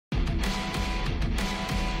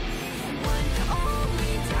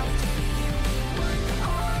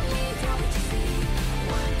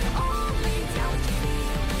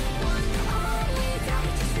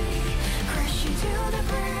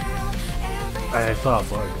I saw a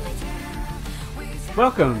bug.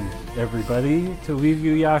 Welcome, everybody, to We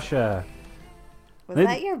View Yasha. Was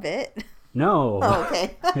that your bit? No. Oh,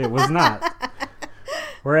 okay. It was not.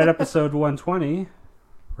 We're at episode 120.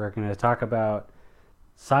 We're going to talk about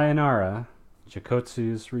Sayonara,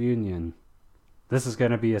 Jakotsu's reunion. This is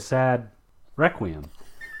going to be a sad Requiem.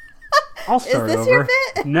 I'll start Is this over. your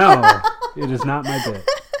bit? No, it is not my bit.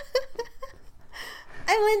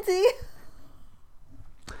 I'm Lindsay.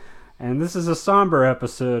 And this is a somber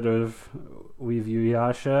episode of We View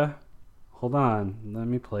Yasha. Hold on, let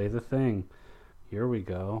me play the thing. Here we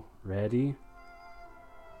go. Ready?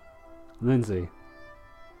 Lindsay,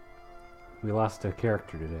 we lost a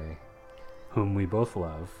character today, whom we both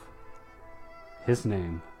love. His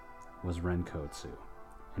name was Renkotsu,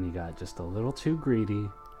 and he got just a little too greedy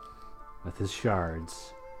with his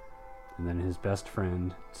shards, and then his best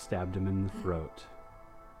friend stabbed him in the throat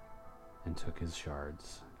and took his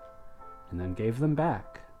shards. And then gave them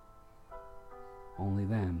back. Only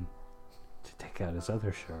then to take out his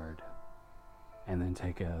other shard. And then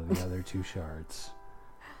take out the other two shards.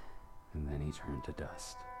 And then he turned to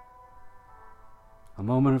dust. A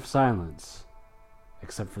moment of silence.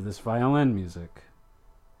 Except for this violin music.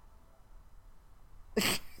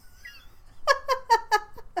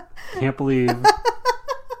 Can't believe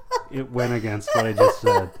it went against what I just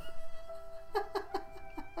said.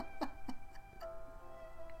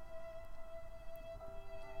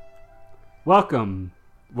 Welcome,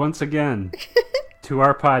 once again, to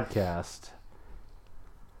our podcast.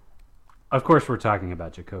 Of course, we're talking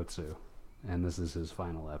about Jakotsu, and this is his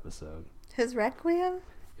final episode. His Requiem?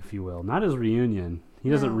 If you will. Not his reunion. He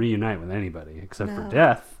doesn't reunite with anybody, except for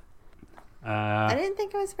death. I didn't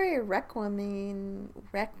think it was very Requiem-y.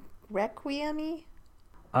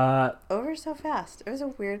 Over so fast. It was a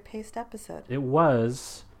weird paced episode. It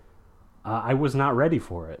was. I was not ready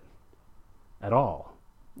for it at all.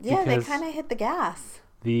 Yeah, they kind of hit the gas.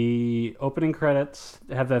 The opening credits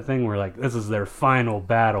have that thing where, like, this is their final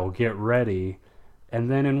battle, get ready. And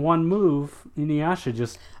then in one move, Inuyasha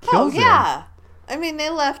just kills him. I mean, they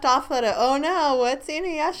left off at oh no, what's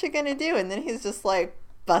Inuyasha going to do? And then he's just, like,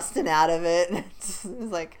 busting out of it. And it's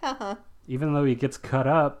like, haha. Even though he gets cut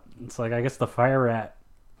up, it's like, I guess the fire rat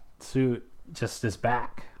suit just is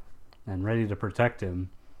back and ready to protect him.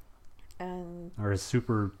 Or his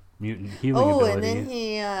super mutant healing ability. And then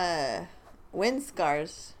he wind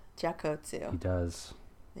scars Jakotsu. He does.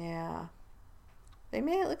 Yeah. They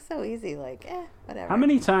made it look so easy, like, whatever. How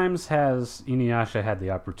many times has Inuyasha had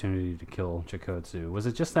the opportunity to kill Jakotsu? Was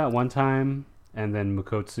it just that one time, and then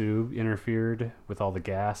Mukotsu interfered with all the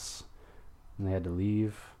gas, and they had to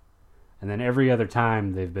leave? And then every other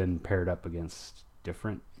time they've been paired up against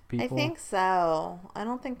different people? I think so. I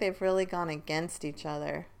don't think they've really gone against each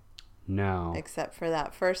other. No. Except for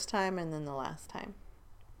that first time and then the last time.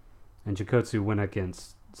 And Jakotsu went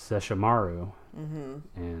against Sesshomaru. Mm-hmm.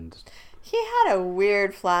 And he had a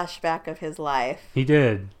weird flashback of his life. He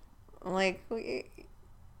did. Like,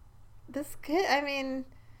 this kid, I mean,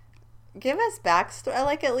 give us backstory.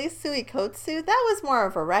 Like, at least Suikotsu, that was more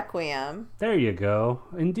of a Requiem. There you go.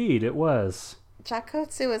 Indeed, it was.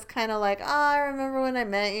 Jakotsu was kind of like, I remember when I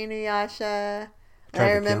met Inuyasha. And I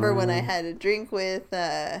remember when I had a drink with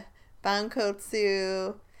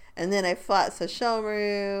Bankotsu, and then I fought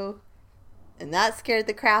Sesshomaru, and that scared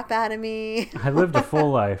the crap out of me. I lived a full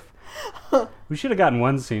life. We should have gotten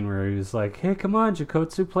one scene where he was like, hey, come on,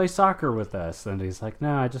 Jakotsu, play soccer with us. And he's like,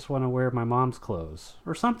 no, I just want to wear my mom's clothes.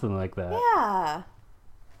 Or something like that. Yeah.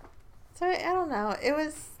 So, I don't know. It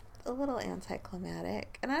was a little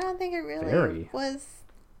anticlimactic. And I don't think it really was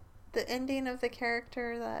the ending of the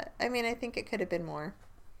character that... I mean, I think it could have been more.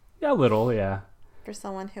 Yeah, a little, yeah. For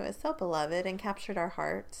someone who is so beloved and captured our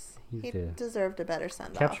hearts. He deserved a better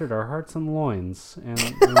send-off. Captured our hearts and loins. And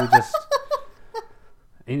we just...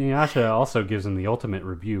 Inuyasha also gives him the ultimate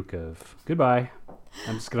rebuke of, goodbye,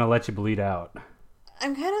 I'm just going to let you bleed out.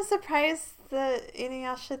 I'm kind of surprised that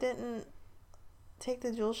Inuyasha didn't take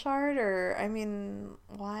the jewel shard, or, I mean,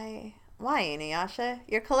 why? Why, Inuyasha?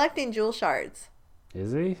 You're collecting jewel shards.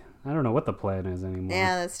 Is he? I don't know what the plan is anymore.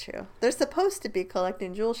 Yeah, that's true. They're supposed to be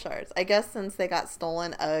collecting jewel shards. I guess since they got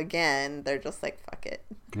stolen again, they're just like, fuck it.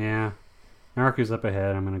 Yeah. Naraku's up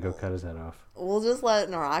ahead. I'm going to go cut his head off. We'll just let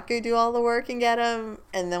Naraku do all the work and get him,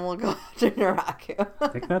 and then we'll go after Naraku. I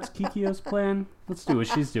think that's Kikyo's plan. Let's do what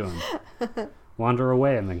she's doing. Wander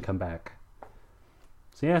away and then come back.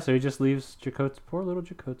 So he just leaves Jakotsu, poor little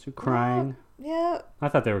Jakotsu, crying. Yeah. I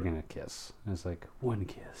thought they were going to kiss. I was like, one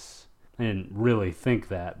kiss. I didn't really think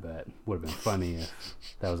that, but would have been funny if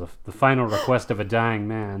that was the final request of a dying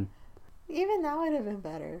man. Even that would have been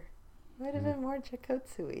better. It would have been more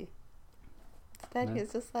Jakotsu-y. That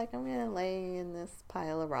he's just like, I'm going to lay in this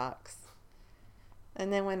pile of rocks.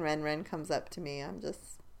 And then when Ren comes up to me, I'm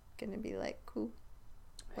just going to be like, cool.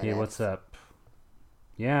 Hey, what's up?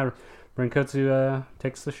 Yeah, Renkotsu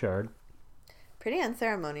takes the shard. Pretty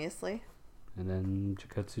unceremoniously. And then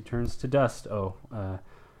Jakotsu turns to dust.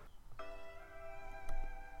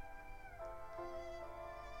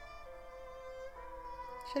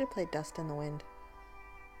 Should have played Dust in the Wind.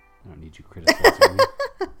 I don't need you criticizing me.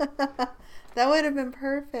 That would have been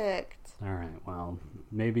perfect. All right, well,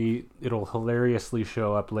 maybe it'll hilariously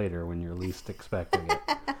show up later when you're least expecting it.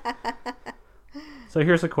 So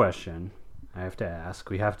here's a question I have to ask.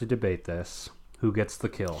 We have to debate this. Who gets the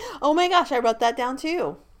kill? Oh my gosh, I wrote that down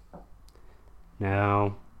too.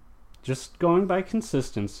 Now, just going by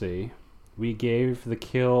consistency, we gave the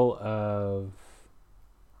kill of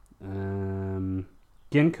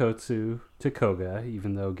Genkotsu to Koga,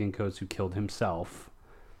 even though Genkotsu killed himself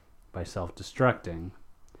by self-destructing.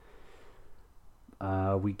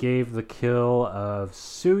 We gave the kill of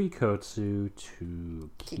Suikotsu to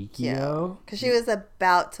Kikyo. Because she was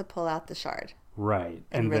about to pull out the shard. Right.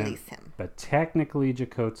 And release him. But technically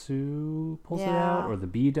Jakotsu pulls it out, or the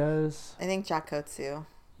bee does. I think Jakotsu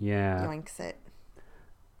yoinks it.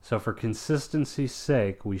 So for consistency's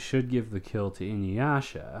sake, we should give the kill to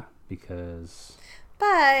Inuyasha, because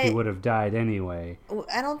he would have died anyway.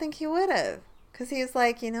 I don't think he would have. Because he was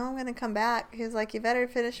like, I'm going to come back. He was like, you better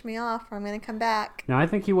finish me off or I'm going to come back. No, I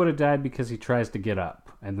think he would have died because he tries to get up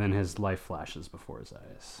and then his life flashes before his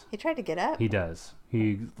eyes. He tried to get up? He does.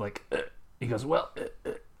 He goes,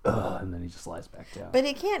 and then he just lies back down. But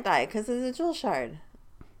he can't die because of the jewel shard.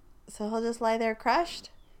 So he'll just lie there crushed?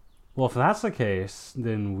 Well, if that's the case,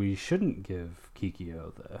 then we shouldn't give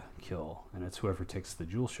Kikyo the kill, and it's whoever takes the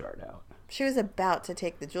jewel shard out. She was about to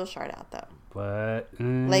take the jewel shard out, though. But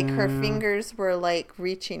her fingers were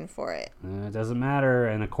reaching for it. It doesn't matter.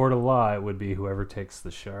 In a court of law, it would be whoever takes the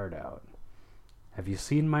shard out. Have you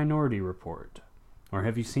seen Minority Report? Or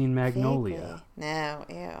have you seen Magnolia? Vaguely.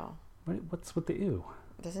 No, ew. What's with the ew?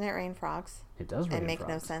 Doesn't it rain frogs? It does rain frogs. It makes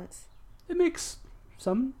no sense. It makes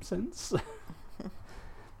some sense.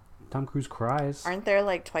 Tom Cruise cries. Aren't there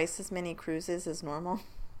twice as many cruises as normal?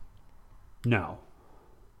 No.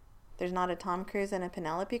 There's not a Tom Cruise and a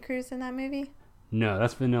Penelope Cruz in that movie? No,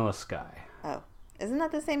 that's Vanilla Sky. Oh. Isn't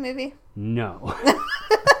that the same movie? No.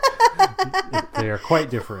 They are quite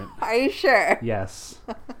different. Are you sure? Yes.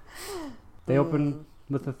 They open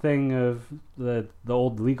with the thing of the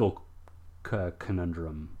old legal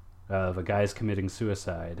conundrum of a guy's committing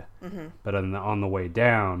suicide, but on the way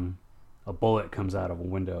down, a bullet comes out of a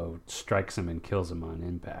window, strikes him, and kills him on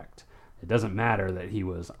impact. It doesn't matter that he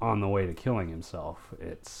was on the way to killing himself.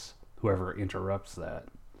 It's whoever interrupts that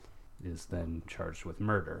is then charged with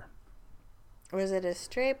murder. Was it a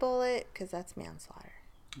stray bullet? Because that's manslaughter.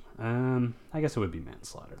 I guess it would be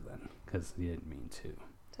manslaughter then, because he didn't mean to.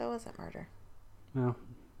 So it wasn't murder. Well,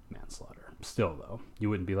 manslaughter. Still, though,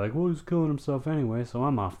 you wouldn't be like, well, he's killing himself anyway, so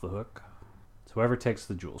I'm off the hook. It's whoever takes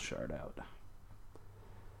the jewel shard out.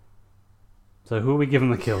 So who are we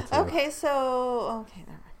giving the kill to? Okay, never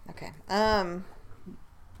mind. Okay.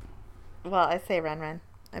 Well, I say Ren.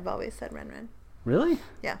 I've always said Ren. Really?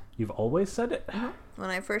 Yeah. You've always said it? When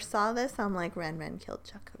I first saw this, I'm like, Ren killed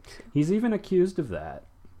Jakotsu. He's even accused of that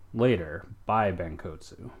later by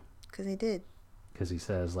Benkotsu. Because he did. Because he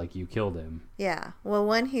says, you killed him. Yeah. Well,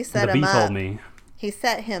 when he set the him bee up, told me. He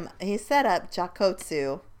set up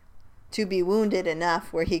Jakotsu to be wounded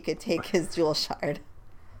enough where he could take his jewel shard.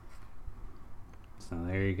 So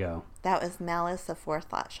there you go. That was malice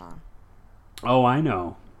aforethought, Sean. Oh, I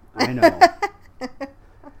know. I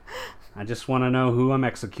just want to know who I'm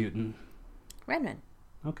executing. Ren.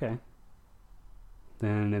 Okay.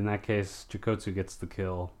 Then in that case, Jakotsu gets the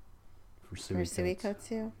kill for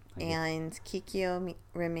Suikotsu. And Kikyo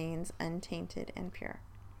remains untainted and pure.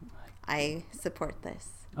 I support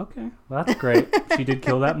this. Okay. Well, that's great. She did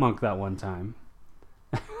kill that monk that one time.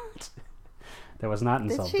 That was not in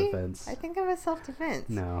self-defense. I think it was self-defense.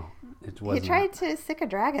 No, it wasn't. He tried to sick a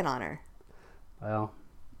dragon on her. Well,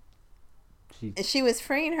 she was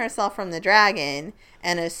freeing herself from the dragon,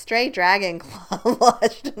 and a stray dragon claw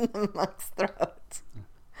lodged in the monk's throat.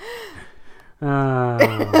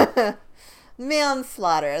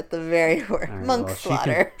 Manslaughter at the very word. Right, monk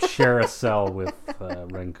slaughter. She can share a cell with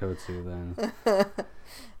Renkotsu then.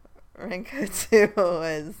 Renkotsu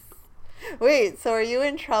was... Wait, so are you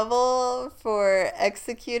in trouble for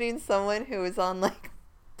executing someone who was on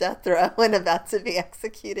death row and about to be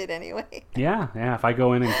executed anyway? Yeah. If I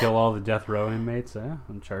go in and kill all the death row inmates,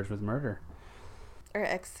 I'm charged with murder. Are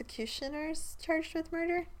executioners charged with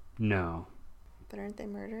murder? No. But aren't they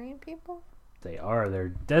murdering people? They are. They're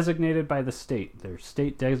designated by the state. They're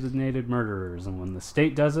state-designated murderers, and when the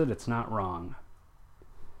state does it, it's not wrong.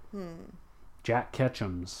 Jack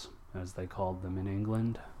Ketchums, as they called them in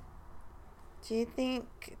England. Do you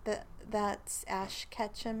think that's Ash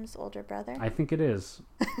Ketchum's older brother? I think it is.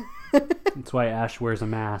 That's why Ash wears a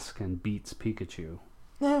mask and beats Pikachu.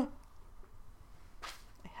 I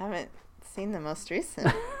haven't seen the most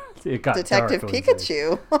recent It got Detective dark,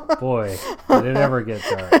 Pikachu. Boy, did it ever get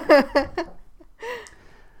dark.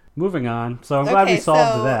 Moving on. So I'm glad we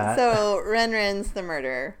solved that. So Ren's the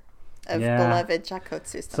murderer of beloved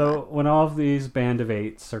Jakotsu. So when all of these band of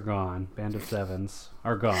 8s are gone, band of 7s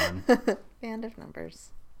are gone. Band of numbers.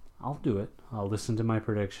 I'll do it. I'll listen to my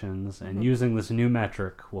predictions, and using this new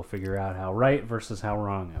metric, we'll figure out how right versus how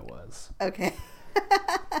wrong it was. Okay.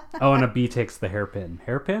 Oh, and a bee takes the hairpin.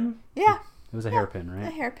 Hairpin? Yeah. It was a hairpin, right?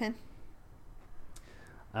 A hairpin.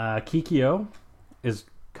 Kikyo is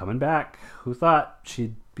coming back. Who thought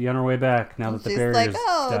she'd be on her way back now that the barrier's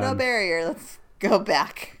done? No barrier. Let's go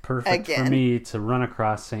back. Perfect for me to run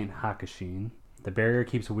across St. Hakushin. The barrier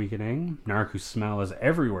keeps weakening. Naruku's smell is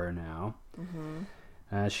everywhere now.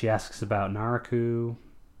 She asks about Naruku.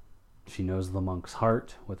 She knows the monk's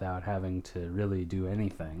heart without having to really do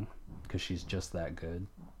anything because she's just that good.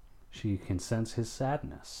 She can sense his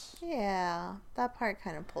sadness. Yeah, that part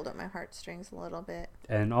kind of pulled at my heartstrings a little bit.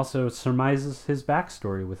 And also surmises his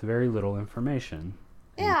backstory with very little information.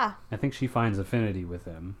 Yeah. I think she finds affinity with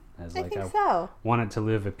him. As I think so. Wanted to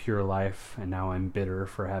live a pure life, and now I'm bitter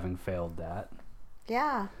for having failed that.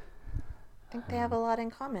 Yeah. I think they have a lot in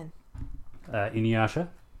common. Inuyasha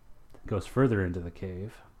goes further into the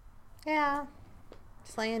cave. Yeah.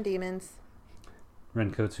 Slaying demons.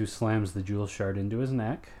 Renkotsu slams the jewel shard into his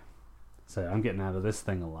neck. So I'm getting out of this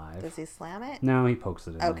thing alive. Does he slam it? No, he pokes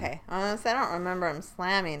it in. Okay. I don't remember him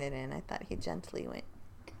slamming it in. I thought he gently went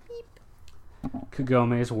beep.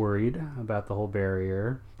 Kagome's worried about the whole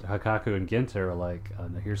barrier. Hakaku and Ginta are like,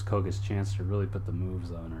 here's Koga's chance to really put the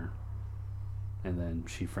moves on her. And then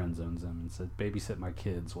she friend zones him and said, babysit my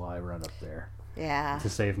kids while I run up there. Yeah. To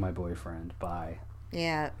save my boyfriend. Bye.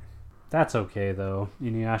 Yeah. That's okay, though.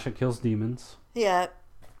 Inuyasha kills demons. Yeah.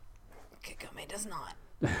 Kagome does not.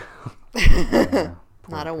 Yeah,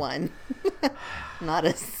 not a one. Not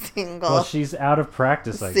a single. Well, she's out of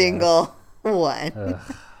practice, I guess. Single one.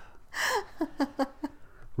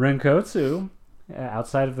 Renkotsu,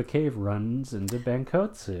 outside of the cave, runs into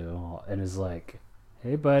Benkotsu and is like,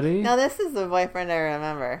 hey, buddy. Now, this is the boyfriend I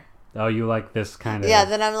remember. Oh, you like this kind of... Yeah,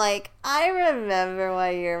 then I'm like, I remember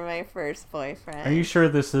why you're my first boyfriend. Are you sure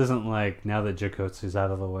this isn't like, now that Jakotsu's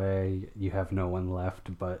out of the way, you have no one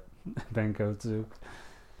left but Benkotsu?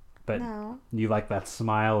 But no. You like that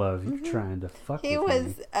smile of you trying to fuck he with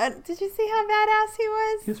was, me. Did you see how badass he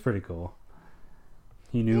was? He was pretty cool.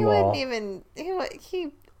 He knew all. He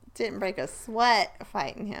didn't break a sweat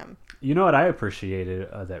fighting him. You know what I appreciated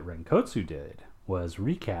that Renkotsu did was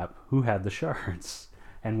recap who had the shards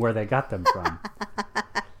and where they got them from.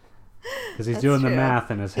 Because he's doing the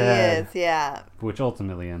math in his head. He is, yeah. Which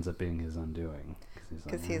ultimately ends up being his undoing.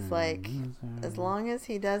 Because he's like, as long as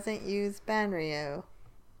he doesn't use Banryu,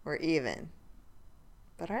 we're even.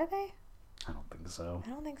 But are they? I don't think so. I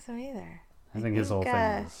don't think so either. I think his whole thing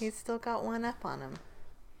is... He's still got one up on him.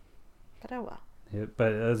 But oh well. Yeah,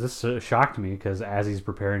 but this shocked me because as he's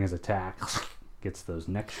preparing his attack, gets those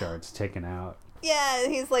neck shards taken out. Yeah,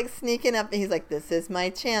 he's like sneaking up and he's like, this is my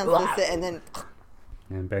chance. And then...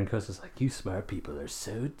 And Benkos is like, you smart people are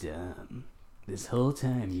so dumb. This whole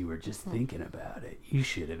time you were just thinking about it. You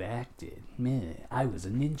should have acted. Meh, I was a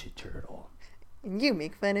Ninja Turtle. And you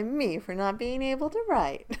make fun of me for not being able to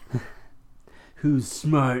write. Who's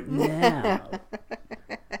smart now?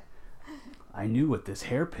 I knew what this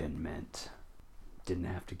hairpin meant. Didn't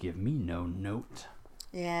have to give me no note.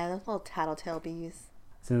 Yeah, those little tattletale bees.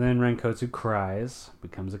 So then Renkotsu cries,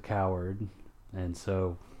 becomes a coward. And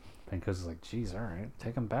so Benkotsu's like, geez, all right,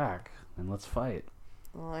 take him back and let's fight.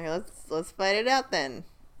 Well, let's fight it out then,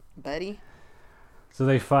 buddy. So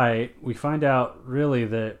they fight. We find out really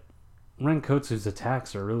that Renkotsu's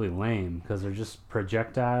attacks are really lame because they're just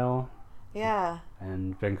projectile. Yeah.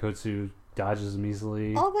 And Benkotsu dodges them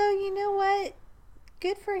easily. Although, you know what?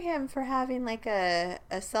 Good for him for having like a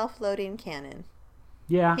self-loading cannon.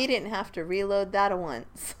 Yeah. He didn't have to reload that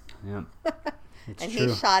once. Yeah. It's and true.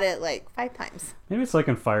 He shot it like 5 times. Maybe it's like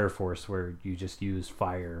in Fire Force where you just use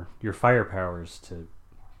your fire powers to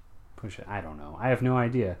push it. I don't know. I have no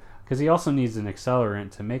idea. Because he also needs an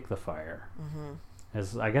accelerant to make the fire.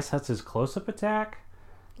 Mm-hmm. I guess that's his close-up attack.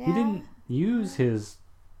 Yeah. He didn't use his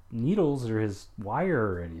needles or his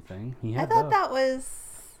wire or anything. He had I thought that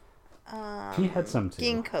was... he had some too.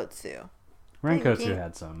 Ginkotsu. Renkotsu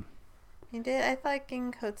had some. He did? I thought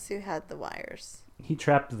Ginkotsu had the wires. He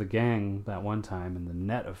trapped the gang that one time in the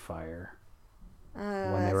net of fire.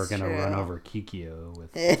 When they were going to run over Kikyo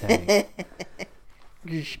with the tank.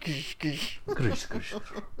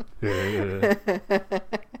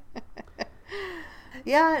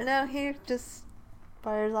 Yeah, no, he just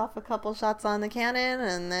fires off a couple shots on the cannon,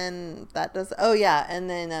 and then that does... Oh, yeah, and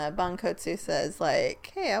then Bankotsu says,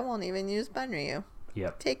 like, hey, I won't even use Bunryu.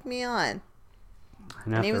 Yep. Take me on.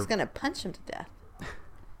 And he was going to punch him to death.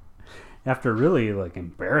 After really, like,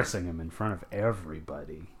 embarrassing him in front of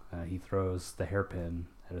everybody, he throws the hairpin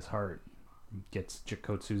at his heart. Gets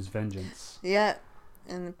Jakotsu's vengeance. Yeah,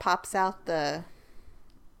 and pops out the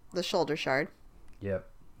shoulder shard. Yep,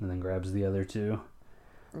 and then grabs the other two.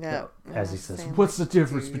 Yep. As he says, what's the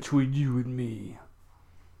difference between you and me?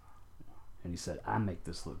 And he said, I make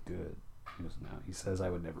this look good. He goes, no. He says, I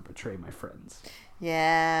would never betray my friends.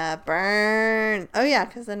 Yeah, burn. Oh, yeah,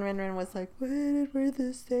 because then Rin was like, we're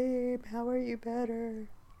the same. How are you better?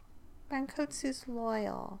 Bankotsu's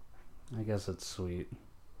loyal. I guess it's sweet.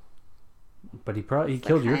 But he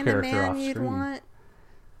killed your character off screen. Want?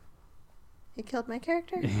 He killed my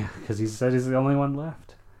character? Yeah, because he said he's the only one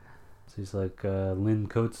left. So he's like, Lin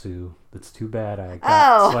Kotsu, that's too bad. I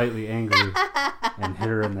got slightly angry and hit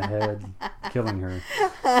her in the head, killing her.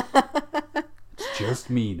 It's just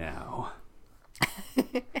me now.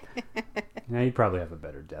 Now you'd probably have a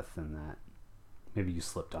better death than that. Maybe you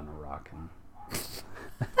slipped on a rock and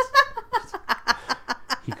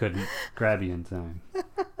he couldn't grab you in time.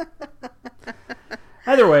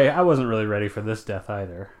 Either way, I wasn't really ready for this death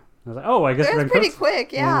either. I was like, oh, I guess it was pretty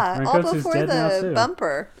quick, yeah. All before the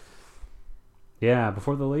bumper. Yeah,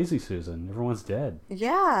 before the lazy Susan. Everyone's dead.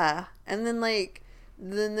 Yeah. And then,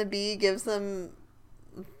 then the bee gives them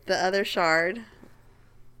the other shard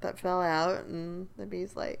that fell out, and the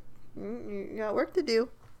bee's like, you got work to do.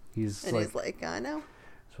 He's like, I know.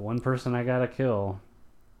 There's one person I gotta kill.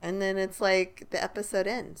 And then it's like the episode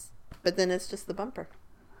ends. But then it's just the bumper.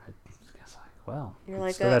 I guess well, you're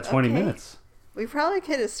like, still got 20 minutes. We probably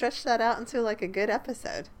could have stretched that out into like a good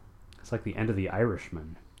episode. It's like the end of The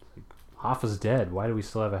Irishman. Like, Hoffa's dead. Why do we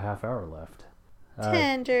still have a half hour left?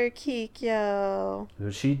 Tender Kikyo.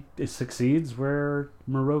 She succeeds where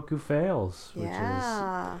Moroku fails, which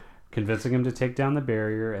is convincing him to take down the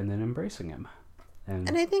barrier and then embracing him.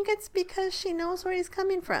 And I think it's because she knows where he's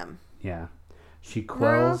coming from. Yeah. She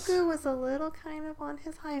quells... Moroku was a little kind of on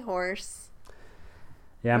his high horse.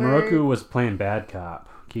 Yeah, Moroku was playing bad cop.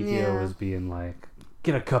 Kikyo was being like,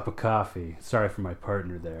 get a cup of coffee. Sorry for my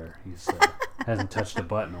partner there. He's hasn't touched a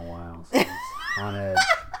butt in a while. So he's on edge.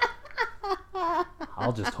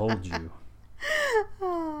 I'll just hold you.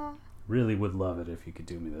 Really would love it if you could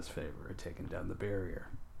do me this favor of taking down the barrier.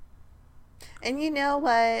 And you know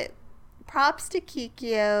what? Props to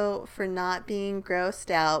Kikyo for not being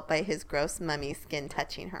grossed out by his gross mummy skin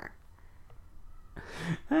touching her.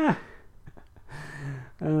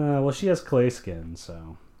 Well, she has clay skin,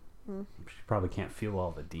 so she probably can't feel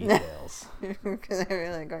all the details. Because I'm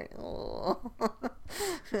really going, oh,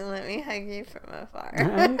 let me hug you from afar.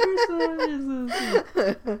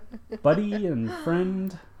 Buddy and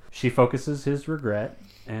friend. She focuses his regret,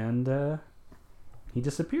 and he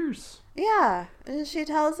disappears. Yeah, and she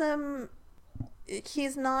tells him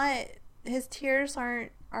he's not. His tears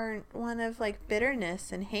aren't one of like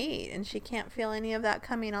bitterness and hate, and she can't feel any of that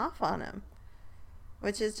coming off on him.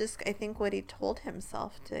 Which is just, I think, what he told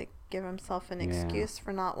himself to give himself an excuse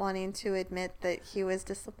for not wanting to admit that he was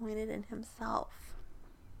disappointed in himself.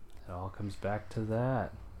 It all comes back to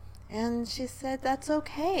that. And she said, that's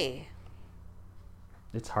okay.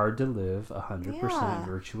 It's hard to live 100%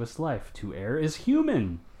 virtuous life. To err is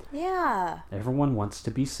human. Yeah. Everyone wants to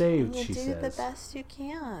be saved, and she says. You do the best you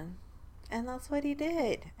can. And that's what he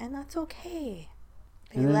did. And that's okay.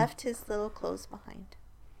 He left his little clothes behind.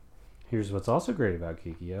 Here's what's also great about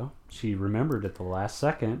Kikyo. She remembered at the last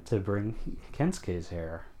second to bring Kensuke's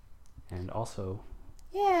hair. And also...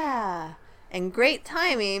 Yeah. And great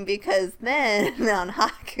timing, because then Mount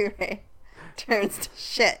Hakurei turns to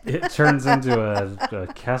shit. It turns into a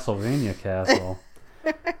Castlevania castle.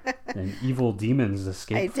 And evil demons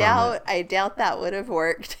escape from it. I doubt that would have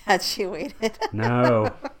worked had she waited.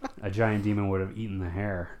 No. A giant demon would have eaten the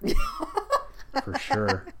hair. For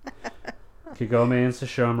sure. Kagome and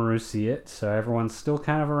Sesshomaru see it, so everyone's still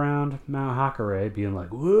kind of around Mount Hakurei being like,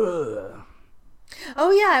 whoa.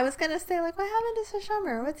 Oh yeah, I was going to say, like, what happened to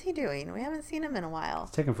Sesshomaru? What's he doing? We haven't seen him in a while.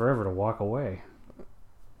 It's taken forever to walk away.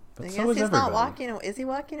 But I guess he's not walking away. Is he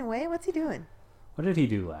walking away? What's he doing? What did he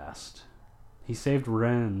do last? He saved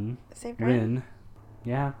Rin. Saved Rin?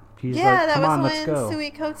 Yeah, he's like, come on, let's go. That was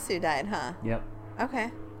when Suikotsu died, huh? Yep.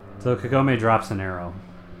 Okay. So Kagome drops an arrow.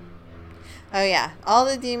 Oh, yeah. All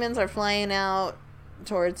the demons are flying out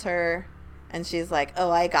towards her, and she's like,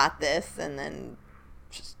 oh, I got this, and then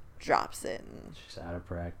just drops it. And she's out of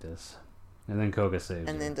practice. And then Koga saves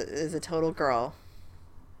her. And then is a total girl.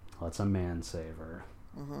 Let's a man save her.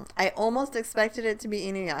 Mm-hmm. I almost expected it to be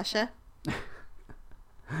Inuyasha.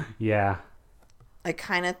 Yeah. I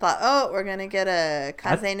kind of thought, oh, we're going to get a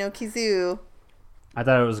Kaze no Kizu. I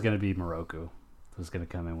thought it was going to be Moroku. He was going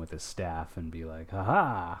to come in with his staff and be like,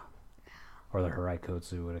 haha. Or the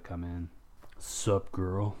Haraikotsu would have come in. Sup,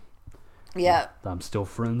 girl? Yeah. I'm still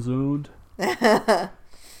friend-zoned. But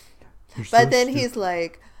then he's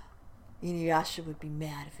like, Inuyasha would be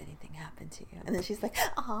mad if anything happened to you. And then she's like,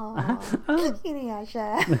 oh,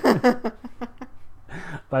 Inuyasha.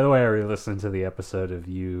 By the way, I re-listened to the episode of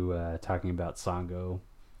you talking about Sango.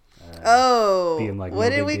 Being like, what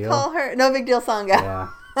did we call her? No Big Deal Sango. Yeah.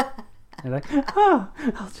 You're like, oh,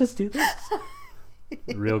 I'll just do this.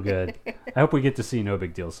 Real good. I hope we get to see No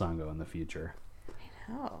Big Deal Sango in the future.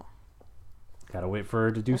 I know. Gotta wait for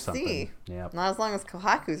her to do something. See. Yep. Not as long as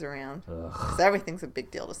Kohaku's around. Because everything's a big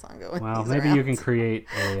deal to Sango. Well, maybe you can create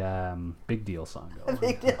a Big Deal Sango. A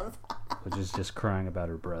Big Deal Sango. Which is just crying about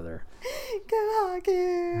her brother.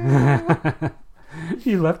 Kohaku!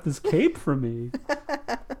 He left his cape for me.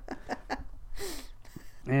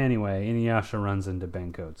 Anyway, Inuyasha runs into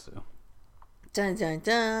Benkotsu. Dun dun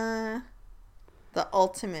dun. The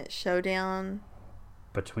ultimate showdown.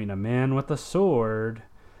 Between a man with a sword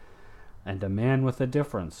and a man with a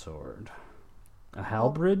different sword. A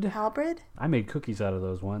halberd? Halberd? I made cookies out of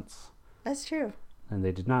those once. That's true. And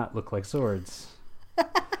they did not look like swords. I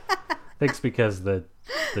think it's because the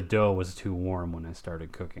dough was too warm when I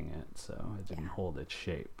started cooking it, so it didn't hold its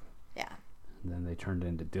shape. Yeah. And then they turned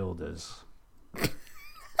into dildos. And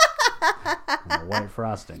the white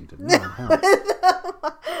frosting did not help.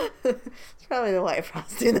 It's probably the white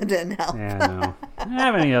frosting that didn't help. Yeah, no. I don't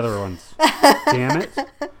have any other ones. Damn it.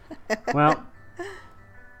 Well,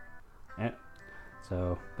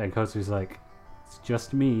 so Benkotsu's like, it's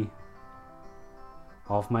just me.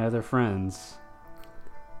 All of my other friends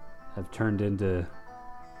have turned into...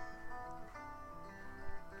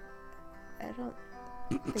 I don't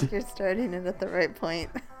think you're starting it at the right point.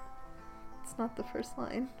 It's not the first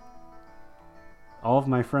line. All of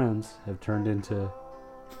my friends have turned into...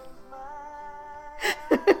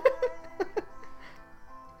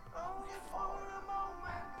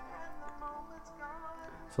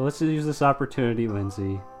 So let's just use this opportunity,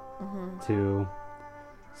 Lindsay, to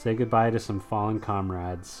say goodbye to some fallen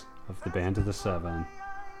comrades of the Band of the Seven.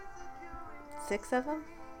 6 of them?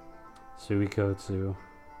 Suikotsu.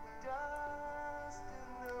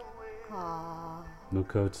 Aww.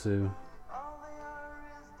 Mukotsu.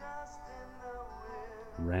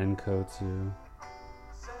 Renkotsu.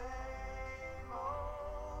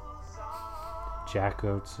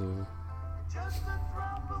 Jakotsu.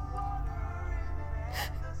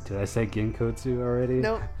 Did I say Ginkotsu already?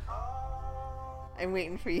 Nope. I'm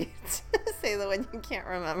waiting for you to say the one you can't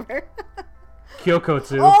remember.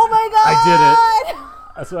 Kyokotsu. Oh my god! I did it!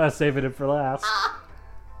 That's why I was saving it for last.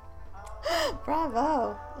 Bravo.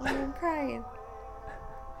 Oh, I'm crying.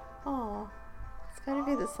 Oh, it's gotta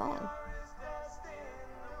be the song.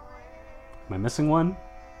 Am I missing one?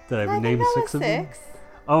 Did I name 6 of them?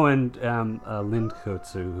 Oh, and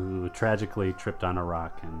Linkotsu, who tragically tripped on a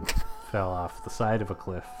rock and fell off the side of a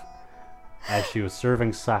cliff. As she was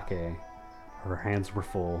serving sake, her hands were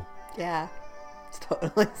full. Yeah, it's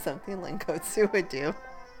totally something Linkotsu would do.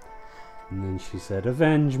 And then she said,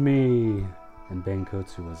 "Avenge me!" And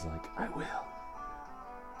Benkotsu was like, "I will."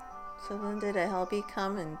 So then did a Helby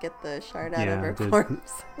come and get the shard out of her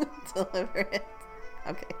corpse and deliver it?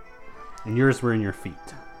 Okay. And yours were in your feet.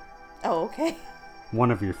 Oh, okay. One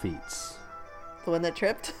of your feet. The one that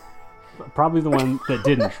tripped? Probably the one that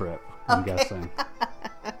didn't trip, I'm guessing.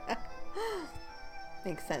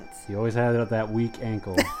 Makes sense. You always had that weak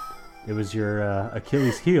ankle. It was your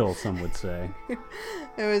Achilles heel, some would say.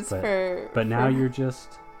 It was But now you're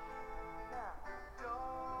just...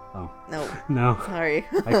 Oh. No. No. Sorry.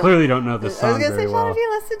 I clearly don't know this song very well. I was going to say, Sean, have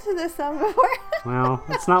you listened to this song before? Well,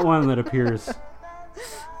 it's not one that appears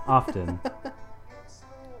often.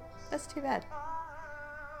 That's too bad.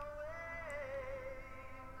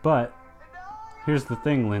 But here's the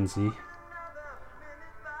thing, Lindsay.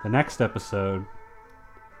 The next episode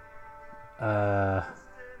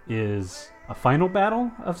is a final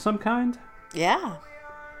battle of some kind. Yeah.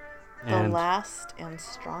 The last and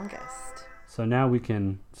strongest. So now we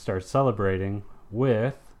can start celebrating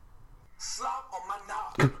with...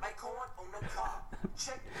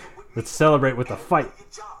 Let's celebrate with a fight.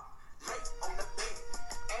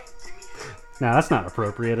 Now, that's not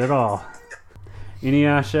appropriate at all.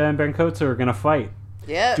 Inuyasha and Benkotsu are going to fight.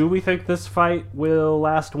 Yeah. Do we think this fight will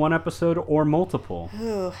last one episode or multiple?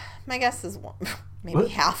 My guess is one, maybe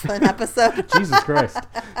half an episode. Jesus Christ.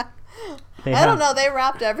 I don't know. They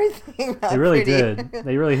wrapped everything up. They really did.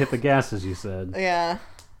 They really hit the gas, as you said. Yeah.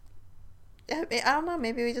 I don't know.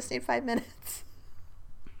 Maybe we just need 5 minutes.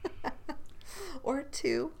 Or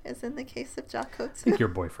 2, as in the case of Jakotsu. I think your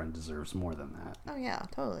boyfriend deserves more than that. Oh, yeah.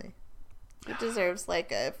 Totally. He deserves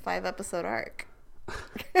like a 5-episode arc.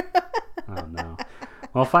 Oh, no.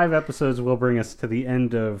 Well, 5 episodes will bring us to the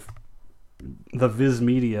end of the Viz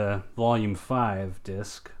Media Volume 5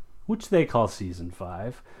 disc, which they call Season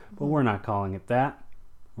 5, but we're not calling it that.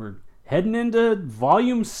 We're heading into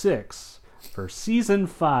Volume 6 for Season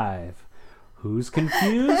 5. Who's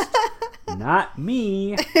confused? Not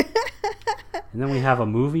me. And then we have a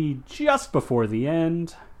movie just before the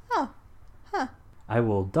end. Oh. Huh. I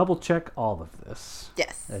will double check all of this.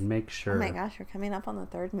 Yes. And make sure. Oh my gosh, we're coming up on the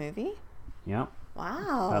 3rd movie? Yep.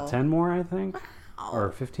 Wow. About 10 more, I think. Wow.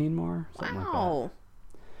 Or 15 more. Something like Wow.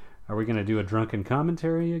 that. Are we going to do a drunken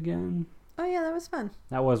commentary again? Oh yeah, that was fun.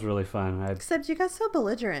 That was really fun. Except you got so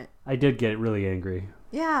belligerent. I did get really angry.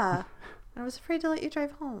 Yeah. I was afraid to let you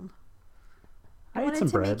drive home. I ate wanted some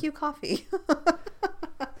to bread. make you coffee.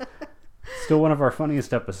 Still one of our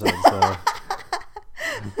funniest episodes, though.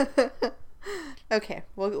 Okay,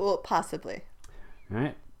 we'll possibly. All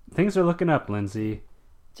right. Things are looking up, Lindsay.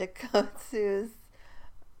 Jakotsu's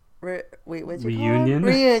wait, what'd you Reunion? call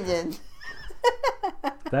it? Reunion.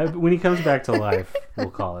 That, when he comes back to life, we'll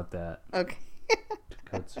call it that. Okay.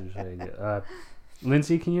 Jakotsu.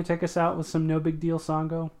 Lindsay, can you take us out with some No Big Deal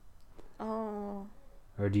Sango? Oh.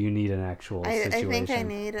 Or do you need an actual situation?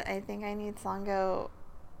 I think I need Sango.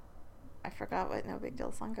 I forgot what No Big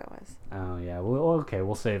Deal Sango was. Oh, yeah. Well, okay,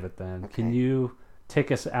 we'll save it then. Okay. Can you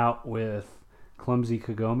take us out with Clumsy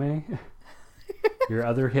Kagome? Your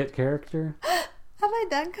other hit character? Have I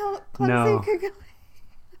done Clumsy No. Kagome?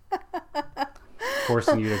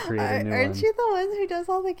 Forcing you to create a new one. Aren't you the one who does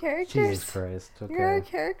all the characters? Jesus Christ. Okay. You're a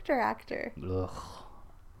character actor. Ugh.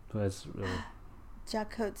 That's really...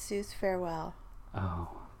 Jakotsu's farewell. Oh.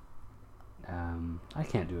 I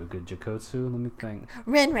can't do a good Jakotsu. Let me think.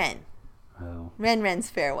 Ren. Oh. Ren's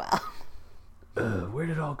farewell. Where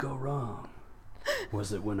did it all go wrong?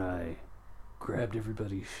 Was it when I grabbed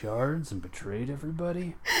everybody's shards and betrayed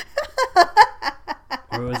everybody?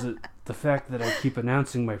 Or was it the fact that I keep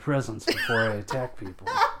announcing my presence before I attack people?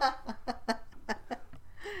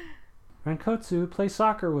 Renkotsu, play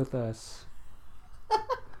soccer with us.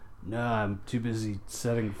 No, I'm too busy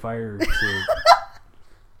setting fire to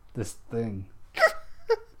this thing.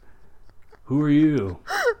 Who are you?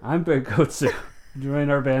 I'm Benkotsu. Join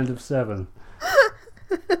our band of 7.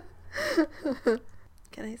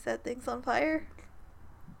 Can I set things on fire?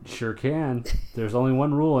 Sure can. There's only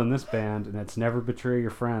one rule in this band, and it's never betray your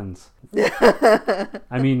friends.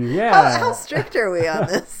 I mean, yeah. How strict are we on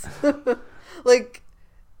this? Like,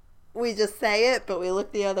 we just say it, but we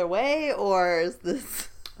look the other way, or is this...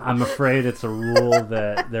 I'm afraid it's a rule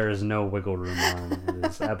that there is no wiggle room on. It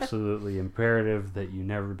is absolutely imperative that you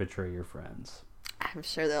never betray your friends. I'm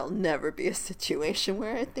sure there'll never be a situation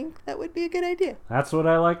where I think that would be a good idea. That's what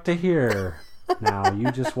I like to hear. Now,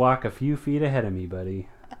 you just walk a few feet ahead of me, buddy.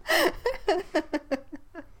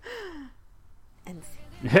 And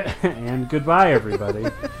And goodbye, everybody.